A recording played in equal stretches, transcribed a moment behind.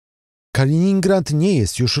Kaliningrad nie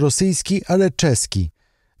jest już rosyjski, ale czeski.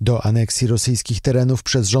 Do aneksji rosyjskich terenów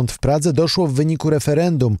przez rząd w Pradze doszło w wyniku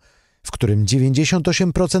referendum, w którym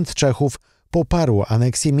 98% Czechów poparło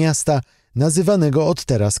aneksję miasta nazywanego od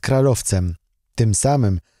teraz Kralovcem. Tym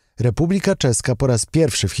samym Republika Czeska po raz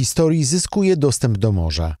pierwszy w historii zyskuje dostęp do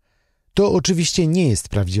morza. To oczywiście nie jest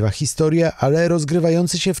prawdziwa historia, ale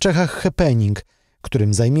rozgrywający się w Czechach happening,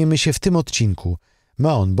 którym zajmiemy się w tym odcinku.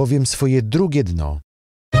 Ma on bowiem swoje drugie dno.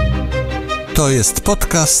 To jest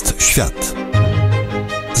podcast Świat.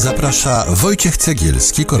 Zaprasza Wojciech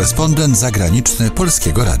Cegielski, korespondent zagraniczny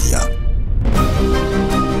Polskiego Radia.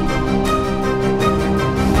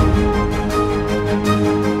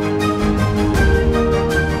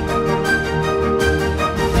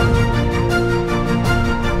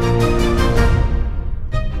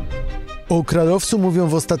 O Kralowcu mówią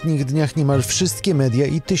w ostatnich dniach niemal wszystkie media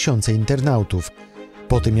i tysiące internautów.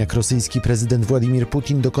 Po tym, jak rosyjski prezydent Władimir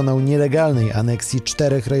Putin dokonał nielegalnej aneksji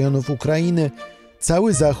 4 rejonów Ukrainy,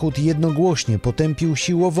 cały Zachód jednogłośnie potępił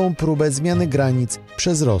siłową próbę zmiany granic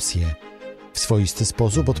przez Rosję. W swoisty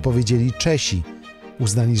sposób odpowiedzieli Czesi.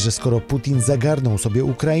 Uznali, że skoro Putin zagarnął sobie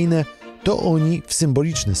Ukrainę, to oni w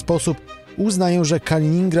symboliczny sposób uznają, że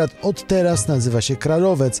Kaliningrad od teraz nazywa się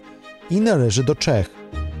Kralovec i należy do Czech.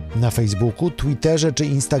 Na Facebooku, Twitterze czy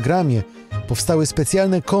Instagramie powstały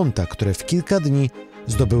specjalne konta, które w kilka dni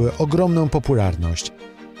zdobyły ogromną popularność.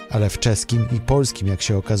 Ale w czeskim i polskim, jak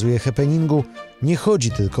się okazuje, happeningu nie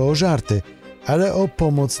chodzi tylko o żarty, ale o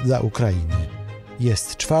pomoc dla Ukrainy.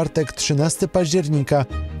 Jest czwartek, 13 października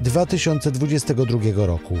 2022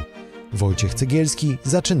 roku. Wojciech Cegielski,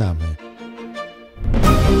 zaczynamy.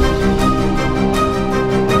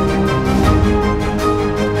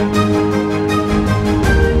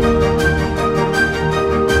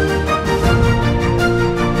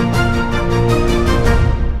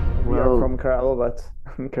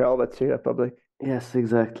 Kralovec, Czech Republic. Yes,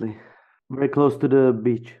 exactly. Very close to the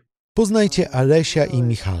beach. Poznajcie Alesia i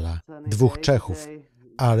Michala, dwóch Czechów.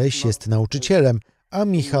 Aleś jest nauczycielem, a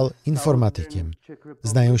Michal informatykiem.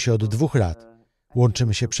 Znają się od 2 lat.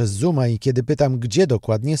 Łączymy się przez Zooma i kiedy pytam, gdzie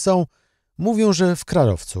dokładnie są, mówią, że w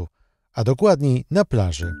Kralowcu, a dokładniej na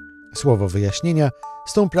plaży. Słowo wyjaśnienia,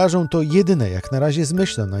 z tą plażą to jedyna jak na razie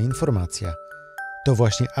zmyślona informacja. To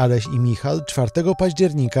właśnie Aleś i Michal 4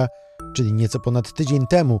 października, czyli nieco ponad tydzień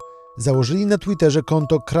temu, założyli na Twitterze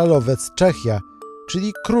konto Kralovec Czechia,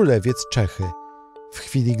 czyli Królewiec Czechy. W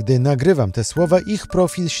chwili, gdy nagrywam te słowa, ich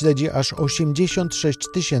profil śledzi aż 86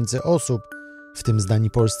 000 osób, w tym znani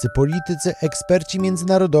polscy politycy, eksperci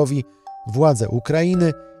międzynarodowi, władze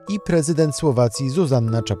Ukrainy i prezydent Słowacji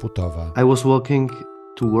Zuzanna Czaputowa. I was walking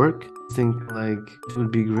to work. I think it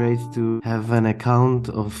would be great to have an account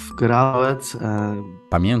of Kralovec.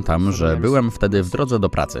 Pamiętam, że byłem wtedy w drodze do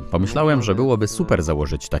pracy. Pomyślałem, że byłoby super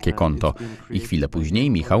założyć takie konto. I chwilę później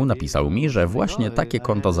Michał napisał mi, że właśnie takie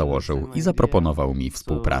konto założył i zaproponował mi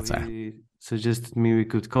współpracę. Suggested me we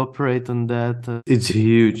could cooperate on that. It's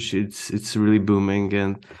huge. It's really booming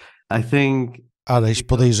and I think Aleś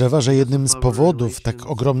podejrzewa, że jednym z powodów tak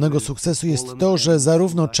ogromnego sukcesu jest to, że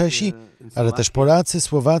zarówno Czesi, ale też Polacy,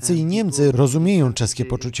 Słowacy i Niemcy rozumieją czeskie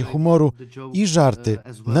poczucie humoru i żarty.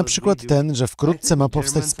 Na przykład ten, że wkrótce ma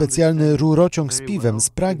powstać specjalny rurociąg z piwem z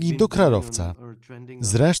Pragi do Kralowca.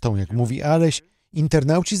 Zresztą, jak mówi Aleś,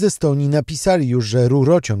 internauci z Estonii napisali już, że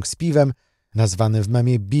rurociąg z piwem, nazwany w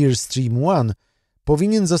memie Beer Stream One,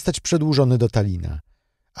 powinien zostać przedłużony do Talina.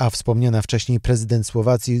 A wspomniana wcześniej prezydent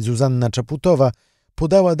Słowacji Zuzanna Czaputowa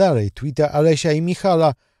podała dalej tweeta Alesia i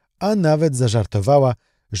Michala, a nawet zażartowała,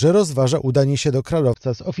 że rozważa udanie się do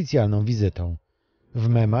Kralowca z oficjalną wizytą. W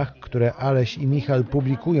memach, które Aleś i Michal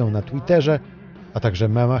publikują na Twitterze, a także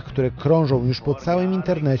memach, które krążą już po całym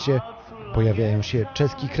internecie, pojawiają się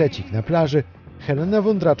czeski krecik na plaży, Helena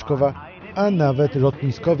Wądraczkowa, a nawet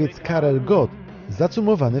lotniskowiec Karel Gott,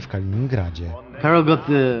 zacumowany w Kaliningradzie. Karel Gott,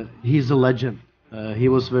 he's a legend. He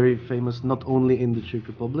was very famous not only in the Czech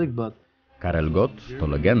Republic, but Karel Gott to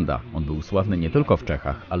legenda. On był sławny nie tylko w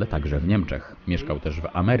Czechach, ale także w Niemczech. Mieszkał też w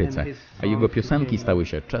Ameryce, a jego piosenki stały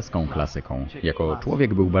się czeską klasyką. Jako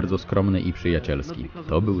człowiek był bardzo skromny i przyjacielski.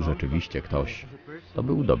 To był rzeczywiście ktoś. To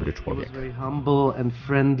był dobry człowiek. He was very humble and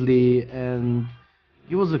friendly and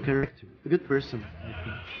he was a character, a good person, I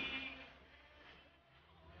think.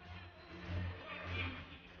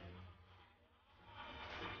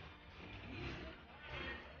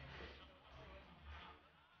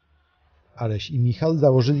 Aleś i Michal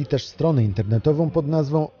założyli też stronę internetową pod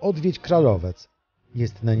nazwą Odwiedź Kralovec.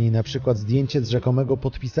 Jest na niej na przykład zdjęcie z rzekomego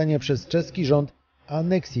podpisania przez czeski rząd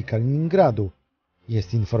aneksji Kaliningradu.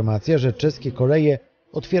 Jest informacja, że czeskie koleje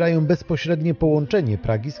otwierają bezpośrednie połączenie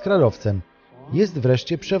Pragi z Kralowcem Jest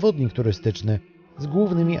wreszcie przewodnik turystyczny z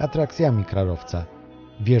głównymi atrakcjami Kralowca.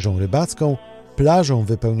 Wieżą rybacką, plażą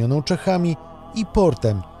wypełnioną Czechami i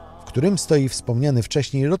portem, w którym stoi wspomniany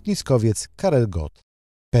wcześniej lotniskowiec Kralovec.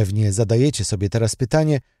 Pewnie zadajecie sobie teraz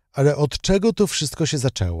pytanie, ale od czego to wszystko się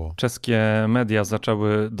zaczęło? Czeskie media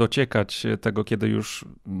zaczęły dociekać tego, kiedy już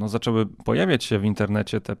zaczęły pojawiać się w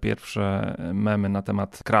internecie te pierwsze memy na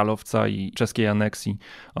temat Kralowca i czeskiej aneksji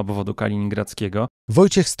obwodu kaliningradzkiego.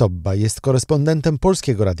 Wojciech Stobba jest korespondentem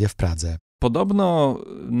Polskiego Radia w Pradze. Podobno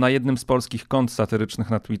na jednym z polskich kont satyrycznych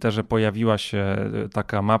na Twitterze pojawiła się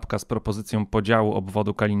taka mapka z propozycją podziału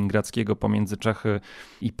obwodu kaliningradzkiego pomiędzy Czechy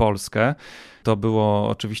i Polskę. To było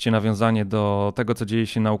oczywiście nawiązanie do tego, co dzieje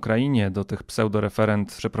się na Ukrainie, do tych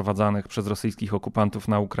pseudoreferend przeprowadzanych przez rosyjskich okupantów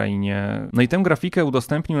na Ukrainie. No i tę grafikę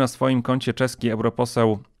udostępnił na swoim koncie czeski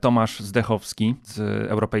europoseł Tomasz Zdechowski z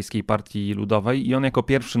Europejskiej Partii Ludowej i on jako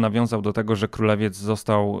pierwszy nawiązał do tego, że Królewiec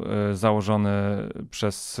został założony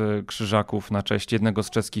przez Krzyżaków na cześć jednego z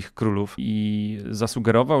czeskich królów i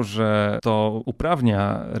zasugerował, że to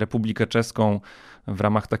uprawnia Republikę Czeską w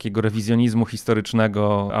ramach takiego rewizjonizmu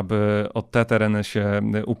historycznego, aby o te tereny się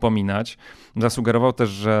upominać. Zasugerował też,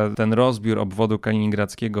 że ten rozbiór obwodu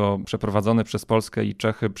kaliningradzkiego przeprowadzony przez Polskę i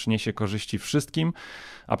Czechy przyniesie korzyści wszystkim,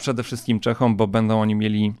 a przede wszystkim Czechom, bo będą oni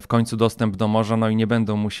mieli w końcu dostęp do morza, no i nie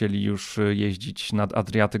będą musieli już jeździć nad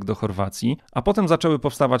Adriatyk do Chorwacji. A potem zaczęły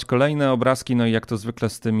powstawać kolejne obrazki, no i jak to zwykle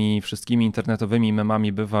z tymi wszystkimi internetowymi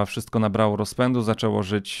memami bywa, wszystko nabrało rozpędu, zaczęło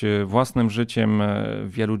żyć własnym życiem.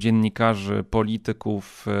 Wielu dziennikarzy,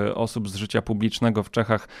 polityków, osób z życia publicznego w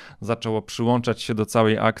Czechach zaczęło przyłączać się do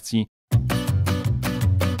całej akcji.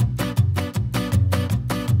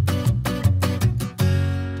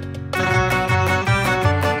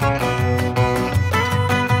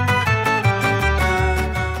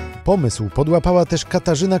 Pomysł podłapała też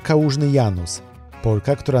Katarzyna Kałużny-Janus,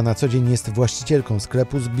 Polka, która na co dzień jest właścicielką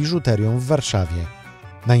sklepu z biżuterią w Warszawie.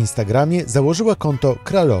 Na Instagramie założyła konto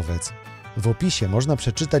Kralovec. W opisie można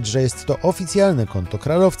przeczytać, że jest to oficjalne konto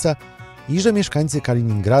Kralowca i że mieszkańcy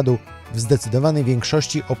Kaliningradu w zdecydowanej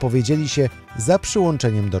większości opowiedzieli się za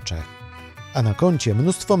przyłączeniem do Czech. A na koncie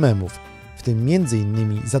mnóstwo memów, w tym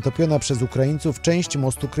m.in. zatopiona przez Ukraińców część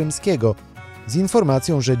mostu krymskiego z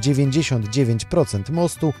informacją, że 99%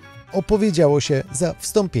 mostu opowiedziało się za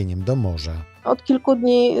wstąpieniem do morza. Od kilku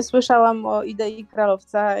dni słyszałam o idei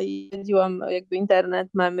Kralowca i śledziłam internet,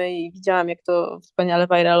 memy i widziałam, jak to wspaniale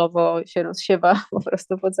viralowo się rozsiewa po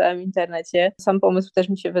prostu po całym internecie. Sam pomysł też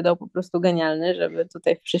mi się wydał po prostu genialny, żeby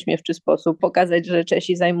tutaj w prześmiewczy sposób pokazać, że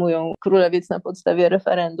Czesi zajmują Królewiec na podstawie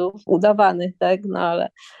referendów udawanych, tak, no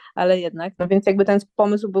ale jednak. No więc jakby ten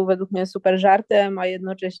pomysł był według mnie super żartem, a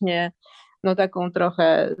jednocześnie taką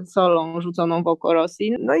trochę solą rzuconą w oko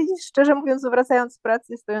Rosji. No i szczerze mówiąc, wracając z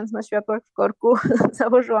pracy, stojąc na światłach w korku,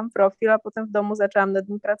 założyłam profil, a potem w domu zaczęłam nad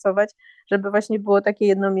nim pracować, żeby właśnie było takie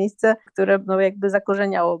jedno miejsce, które jakby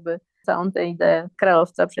zakorzeniałoby całą tę ideę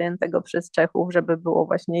Kralowca przejętego przez Czechów, żeby było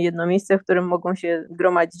właśnie jedno miejsce, w którym mogą się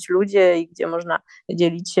gromadzić ludzie i gdzie można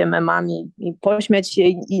dzielić się memami i pośmiać się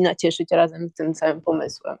i nacieszyć razem tym całym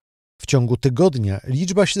pomysłem. W ciągu tygodnia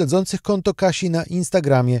liczba śledzących konto Kasi na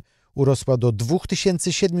Instagramie urosła do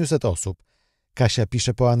 2700 osób. Kasia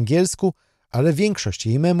pisze po angielsku, ale większość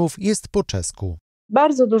jej memów jest po czesku.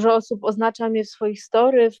 Bardzo dużo osób oznacza mnie w swoich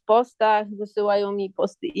story, w postach, wysyłają mi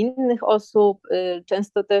posty innych osób,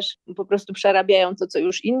 często też po prostu przerabiają to, co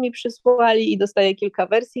już inni przysłali i dostaję kilka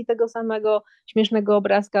wersji tego samego śmiesznego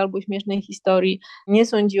obrazka albo śmiesznej historii. Nie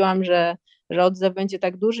sądziłam, że odzew będzie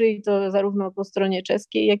tak duży i to zarówno po stronie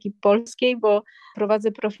czeskiej, jak i polskiej, bo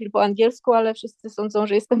prowadzę profil po angielsku, ale wszyscy sądzą,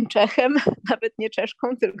 że jestem Czechem, nawet nie Czeszką,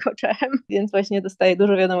 tylko Czechem, więc właśnie dostaję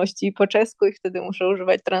dużo wiadomości po czesku i wtedy muszę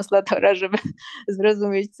używać translatora, żeby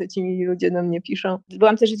zrozumieć, co ci mili ludzie do mnie piszą.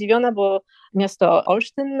 Byłam też zdziwiona, bo miasto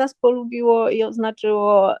Olsztyn nas polubiło i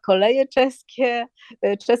oznaczyło koleje czeskie,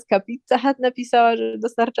 czeska Pizza Hut napisała, że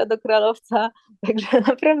dostarcza do Kralowca, także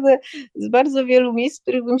naprawdę z bardzo wielu miejsc, w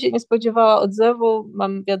których bym się nie spodziewała odzewu,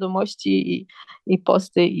 mam wiadomości i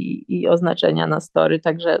posty i oznaczenia na story,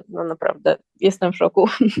 także naprawdę jestem w szoku.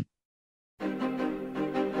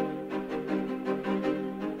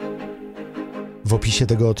 W opisie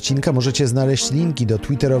tego odcinka możecie znaleźć linki do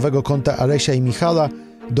twitterowego konta Alesia i Michała,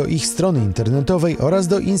 do ich strony internetowej oraz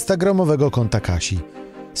do instagramowego konta Kasi.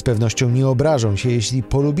 Z pewnością nie obrażą się, jeśli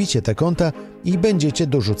polubicie te konta i będziecie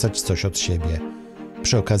dorzucać coś od siebie.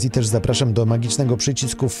 Przy okazji też zapraszam do magicznego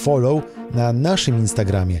przycisku follow na naszym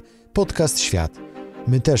Instagramie, Podcast Świat.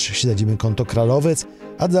 My też śledzimy konto Kralovec,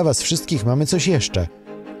 a dla Was wszystkich mamy coś jeszcze.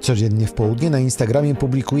 Codziennie w południe na Instagramie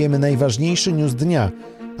publikujemy najważniejszy news dnia,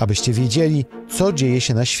 abyście wiedzieli, co dzieje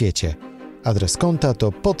się na świecie. Adres konta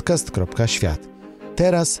to podcast.świat.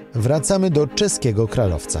 Teraz wracamy do czeskiego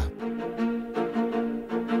Kralowca.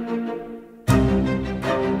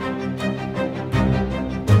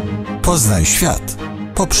 Poznaj świat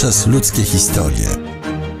poprzez ludzkie historie.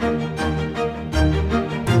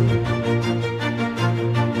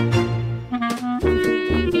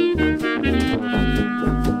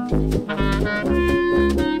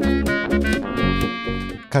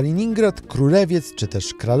 Kaliningrad, Królewiec czy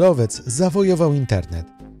też Kralowec zawojował internet,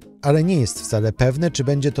 ale nie jest wcale pewne, czy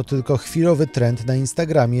będzie to tylko chwilowy trend na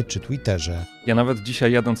Instagramie czy Twitterze. Ja nawet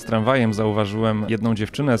dzisiaj jadąc tramwajem zauważyłem jedną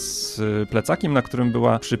dziewczynę z plecakiem, na którym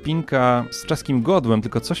była przypinka z czeskim godłem,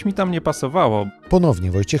 tylko coś mi tam nie pasowało.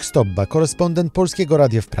 Ponownie Wojciech Stobba, korespondent Polskiego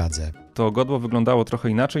Radia w Pradze. To godło wyglądało trochę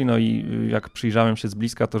inaczej, no i jak przyjrzałem się z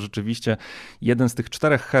bliska, to rzeczywiście jeden z tych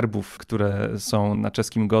 4 herbów, które są na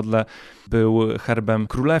czeskim godle, był herbem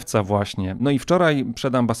Królewca właśnie. No i wczoraj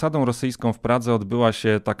przed ambasadą rosyjską w Pradze odbyła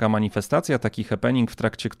się taka manifestacja, taki happening, w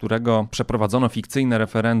trakcie którego przeprowadzono fikcyjne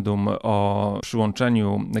referendum o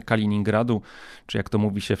przyłączeniu Kaliningradu, czy jak to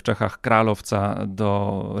mówi się w Czechach, Kralovca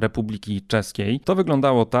do Republiki Czeskiej. To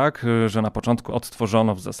wyglądało tak, że na początku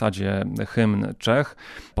odtworzono w zasadzie hymn Czech,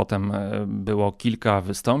 potem było kilka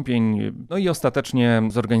wystąpień, no i ostatecznie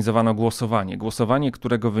zorganizowano głosowanie. Głosowanie,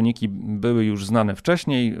 którego wyniki były już znane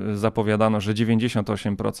wcześniej. Zapowiadano, że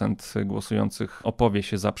 98% głosujących opowie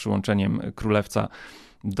się za przyłączeniem Królewca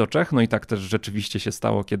do Czech. No i tak też rzeczywiście się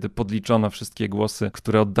stało, kiedy podliczono wszystkie głosy,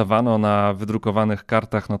 które oddawano na wydrukowanych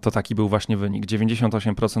kartach, no to taki był właśnie wynik.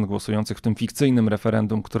 98% głosujących w tym fikcyjnym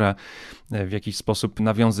referendum, które w jakiś sposób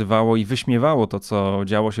nawiązywało i wyśmiewało to, co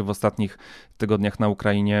działo się w ostatnich tygodniach na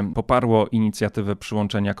Ukrainie, poparło inicjatywę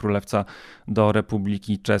przyłączenia Królewca do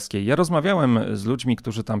Republiki Czeskiej. Ja rozmawiałem z ludźmi,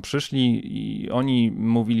 którzy tam przyszli i oni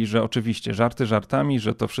mówili, że oczywiście żarty żartami,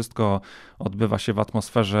 że to wszystko odbywa się w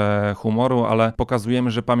atmosferze humoru, ale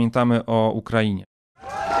pokazujemy, że pamiętamy o Ukrainie.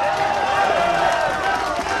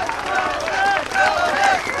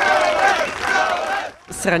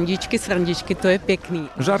 Srandiczki, to jest piękny.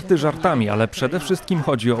 Żarty żartami, ale przede wszystkim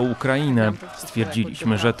chodzi o Ukrainę.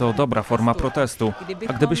 Stwierdziliśmy, że to dobra forma protestu.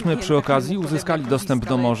 A gdybyśmy przy okazji uzyskali dostęp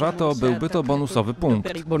do morza, to byłby to bonusowy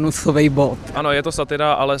punkt. Bonusowy bod. Ano, je to satyra,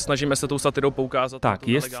 ale snažíme se tou satyrou poukázat. Tak,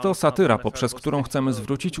 jest to satyra, poprzez którą chcemy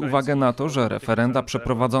zwrócić uwagę na to, że referenda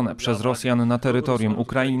przeprowadzone przez Rosjan na terytorium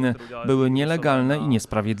Ukrainy były nielegalne i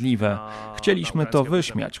niesprawiedliwe. Chcieliśmy to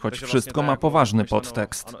wyśmiać, choć wszystko ma poważny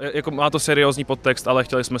podtekst. Ma to seriózny podtekst, ale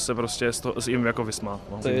chcieliśmy się prostě z im jako wysmát.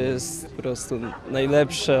 To jest po prostu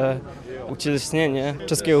najlepsze ucieleśnienie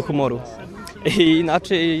czeskiego humoru. I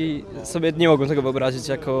inaczej sobie nie mogłem tego wyobrazić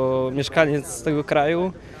jako mieszkaniec tego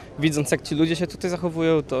kraju. Widząc, jak ci ludzie się tutaj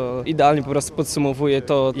zachowują, to idealnie po prostu podsumowuje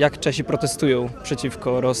to, jak Czesi protestują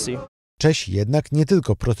przeciwko Rosji. Czesi jednak nie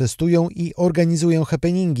tylko protestują i organizują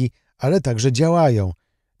happeningi, ale także działają,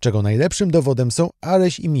 czego najlepszym dowodem są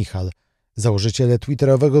Aleś i Michal, założyciele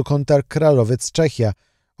twitterowego konta Kralovec Czechia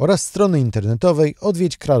oraz strony internetowej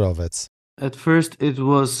Odwiedź Kralovec. At first it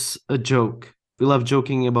was a joke. We love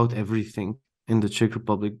joking about everything in the Czech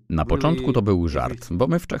Republic. Na początku to był żart, bo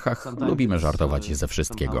my w Czechach lubimy żartować ze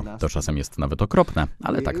wszystkiego. To czasem jest nawet okropne,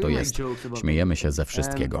 ale tak to jest. Śmiejemy się ze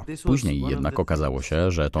wszystkiego. Później jednak okazało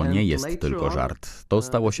się, że to nie jest tylko żart. To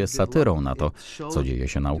stało się satyrą na to, co dzieje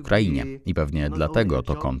się na Ukrainie. I pewnie dlatego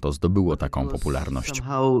to konto zdobyło taką popularność.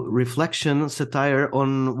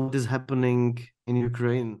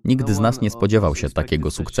 Nikt z nas nie spodziewał się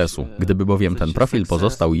takiego sukcesu. Gdyby bowiem ten profil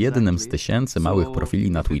pozostał jednym z tysięcy małych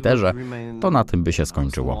profili na Twitterze, to na tym by się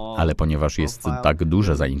skończyło. Ale ponieważ jest tak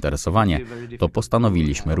duże zainteresowanie, to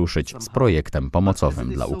postanowiliśmy ruszyć z projektem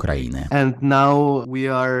pomocowym dla Ukrainy. And now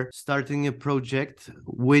we are starting a project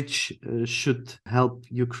which should help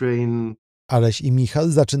Ukraine. Aleś i Michal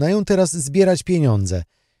zaczynają teraz zbierać pieniądze.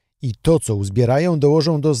 I to, co uzbierają,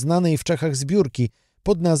 dołożą do znanej w Czechach zbiórki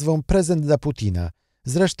pod nazwą Prezent dla Putina,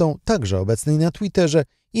 zresztą także obecnej na Twitterze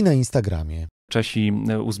i na Instagramie. Czesi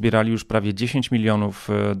uzbierali już prawie 10 milionów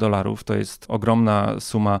dolarów. To jest ogromna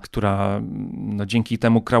suma, która dzięki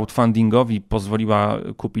temu crowdfundingowi pozwoliła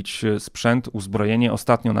kupić sprzęt, uzbrojenie.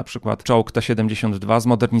 Ostatnio na przykład czołg T-72,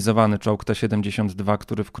 zmodernizowany czołg T-72,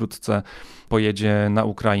 który wkrótce pojedzie na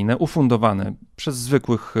Ukrainę, ufundowany przez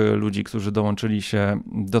zwykłych ludzi, którzy dołączyli się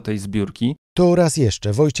do tej zbiórki. To raz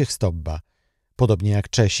jeszcze Wojciech Stobba. Podobnie jak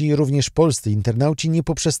Czesi, również polscy internauci nie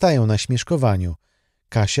poprzestają na śmieszkowaniu.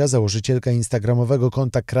 Kasia, założycielka instagramowego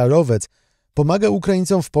konta Kralovec, pomaga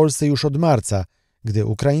Ukraińcom w Polsce już od marca, gdy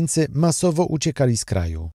Ukraińcy masowo uciekali z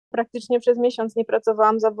kraju. praktycznie przez miesiąc nie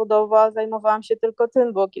pracowałam zawodowo, a zajmowałam się tylko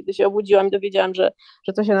tym, bo kiedy się obudziłam i dowiedziałam, że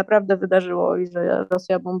to się naprawdę wydarzyło i że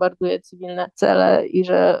Rosja bombarduje cywilne cele i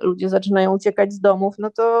że ludzie zaczynają uciekać z domów, no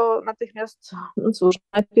to natychmiast, no cóż,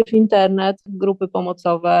 najpierw internet, grupy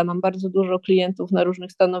pomocowe, mam bardzo dużo klientów na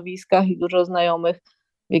różnych stanowiskach i dużo znajomych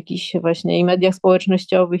w jakichś właśnie i mediach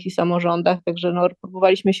społecznościowych i samorządach, także no,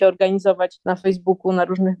 próbowaliśmy się organizować na Facebooku, na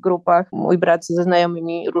różnych grupach. Mój brat ze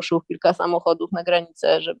znajomymi ruszył kilka samochodów na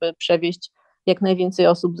granicę, żeby przewieźć jak najwięcej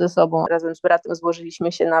osób ze sobą. Razem z bratem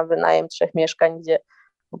złożyliśmy się na wynajem 3 mieszkań, gdzie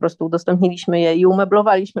po prostu udostępniliśmy je i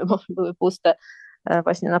umeblowaliśmy, bo były puste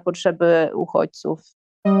właśnie na potrzeby uchodźców.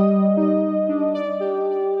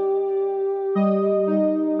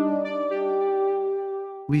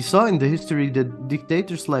 We saw in the history that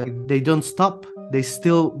dictators they don't stop. They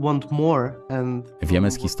still want more and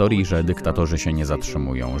Wiemy z historii, że dyktatorzy się nie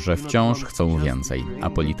zatrzymują, że wciąż chcą więcej, a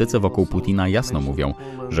politycy wokół Putina jasno mówią,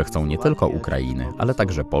 że chcą nie tylko Ukrainy, ale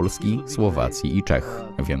także Polski, Słowacji i Czech,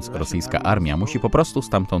 więc rosyjska armia musi po prostu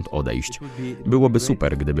stamtąd odejść. Byłoby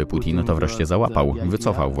super, gdyby Putin to wreszcie załapał,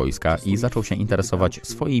 wycofał wojska i zaczął się interesować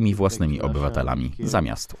swoimi własnymi obywatelami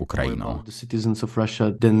zamiast Ukrainą.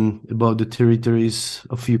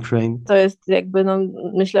 To jest jakby, no,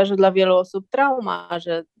 myślę, że dla wielu osób trauma,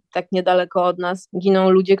 że tak niedaleko od nas giną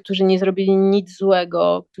ludzie, którzy nie zrobili nic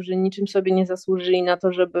złego, którzy niczym sobie nie zasłużyli na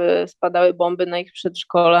to, żeby spadały bomby na ich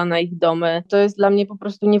przedszkola, na ich domy. To jest dla mnie po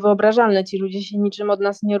prostu niewyobrażalne. Ci ludzie się niczym od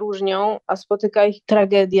nas nie różnią, a spotyka ich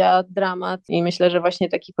tragedia, dramat i myślę, że właśnie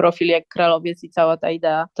taki profil jak Kralowiec i cała ta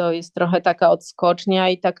idea to jest trochę taka odskocznia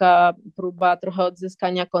i taka próba trochę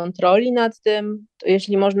odzyskania kontroli nad tym. To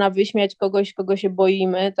jeśli można wyśmiać kogoś, kogo się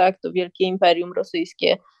boimy, tak, to wielkie imperium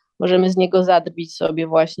rosyjskie, możemy z niego zadrwić sobie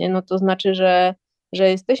właśnie, no to znaczy, że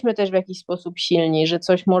jesteśmy też w jakiś sposób silni, że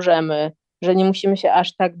coś możemy, że nie musimy się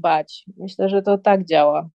aż tak bać. Myślę, że to tak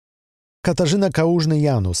działa. Katarzyna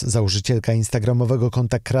Kałużny-Janus, założycielka instagramowego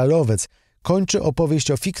konta Kralovec, kończy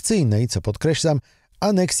opowieść o fikcyjnej, co podkreślam,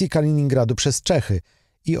 aneksji Kaliningradu przez Czechy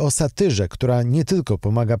i o satyrze, która nie tylko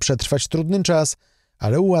pomaga przetrwać trudny czas,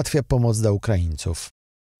 ale ułatwia pomoc dla Ukraińców.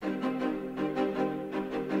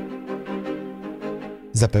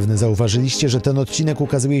 Zapewne zauważyliście, że ten odcinek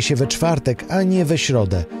ukazuje się we czwartek, a nie we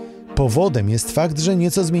środę. Powodem jest fakt, że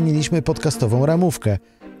nieco zmieniliśmy podcastową ramówkę.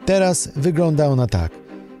 Teraz wygląda ona tak.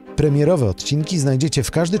 Premierowe odcinki znajdziecie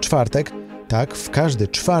w każdy czwartek, tak, w każdy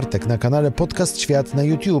czwartek na kanale Podcast Świat na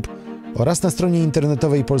YouTube oraz na stronie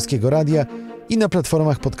internetowej Polskiego Radia i na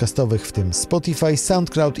platformach podcastowych, w tym Spotify,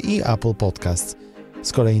 SoundCloud i Apple Podcasts.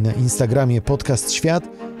 Z kolei na Instagramie Podcast Świat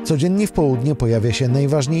codziennie w południe pojawia się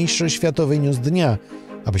najważniejszy światowy news dnia,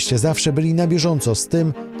 abyście zawsze byli na bieżąco z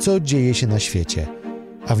tym, co dzieje się na świecie.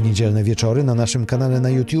 A w niedzielne wieczory na naszym kanale na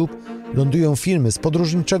YouTube lądują filmy z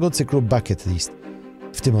podróżniczego cyklu Bucket List.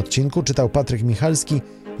 W tym odcinku czytał Patryk Michalski,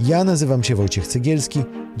 ja nazywam się Wojciech Cegielski,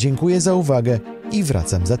 dziękuję za uwagę i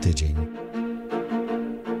wracam za tydzień.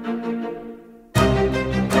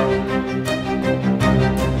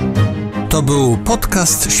 To był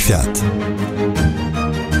Podcast Świat.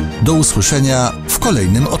 Do usłyszenia w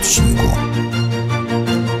kolejnym odcinku.